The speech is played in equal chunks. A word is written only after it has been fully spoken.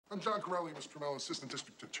I'm John Corelli, Miss Trammell, Assistant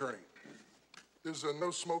District Attorney. There's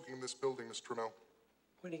no smoking in this building, Miss Trammell.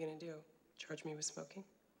 What are you going to do? Charge me with smoking?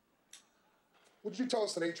 Would you tell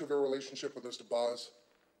us the nature of your relationship with Mr. Boz?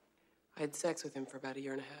 I had sex with him for about 1.5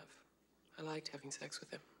 years. I liked having sex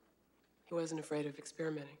with him. He wasn't afraid of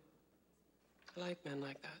experimenting. I like men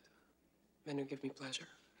like that. Men who give me pleasure.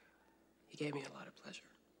 He gave me a lot of pleasure.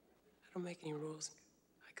 I don't make any rules.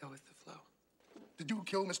 I go with the flow. Did you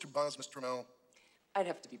kill Mr. Boz, Miss Trammell? I'd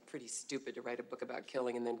have to be pretty stupid to write a book about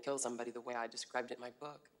killing and then kill somebody the way I described it in my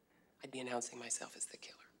book. I'd be announcing myself as the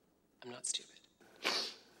killer. I'm not stupid.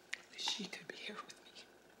 She could be here with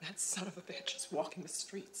me. That son of a bitch is walking the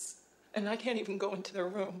streets. And I can't even go into their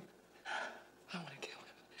room. I want to kill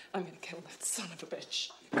him. I'm going to kill that son of a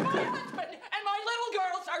bitch. My husband and my little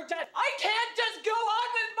girls are dead. I can't just go on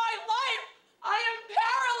with my life. I am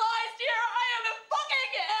paralyzed here. I am a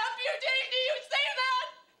fucking amputee. Do you see that?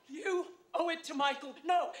 You owe it to Michael.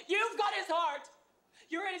 No, you've got his heart.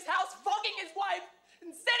 You're in his house fucking his wife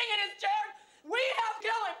and sitting in his chair. We have to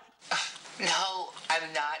kill him. No,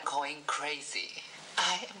 I'm not going crazy.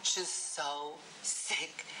 I am just so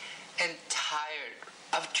sick and tired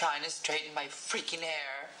of trying to straighten my freaking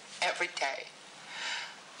hair every day.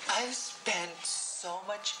 I've spent so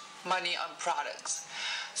much money on products,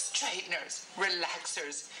 straighteners,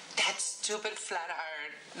 relaxers, that stupid flat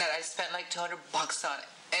iron that I spent like $200 on,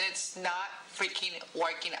 and it's not freaking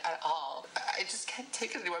working at all. I just can't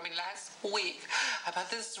take it anymore. I mean, last week, I bought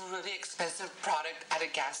this really expensive product at a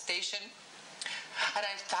gas station, and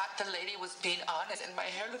I thought the lady was being honest, and my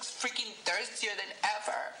hair looks freaking thirstier than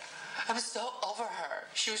ever. I'm so over her.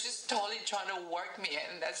 She was just totally trying to work me,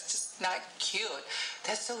 and that's just not cute.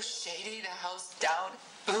 That's so shady, the house down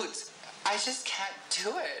boots. I just can't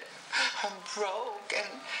do it. I'm broke,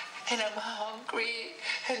 and I'm hungry,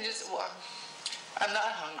 and just, well, I'm not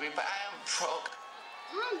hungry, but I am broke.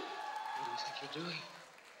 Mom. What do you think you're doing?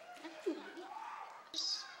 Nothing, Mommy.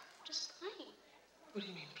 Just playing. What do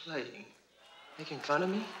you mean, playing? Making fun of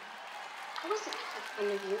me? I wasn't making fun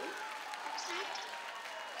of you. I was acting.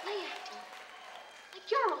 Play acting. Like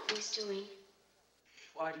you're always doing.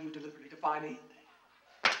 Why do you deliberately defy me?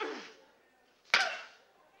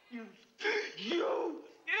 You!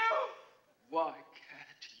 Why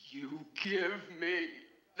can't you give me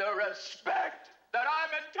the respect that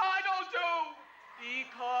I'm entitled to?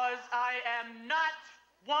 Because I am not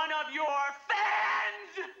one of your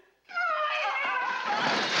fans!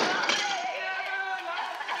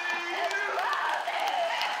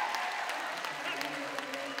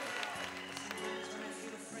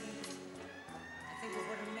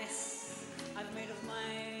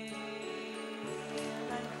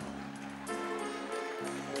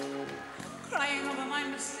 Crying over my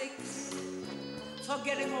mistakes,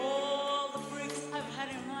 forgetting all the freaks I've had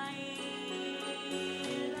in my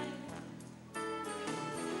life.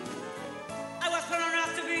 I was born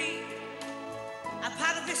enough to be a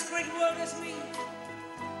part of this great world as me,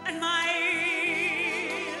 and my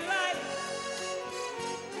life.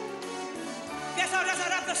 Guess I'll just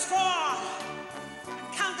add up the score.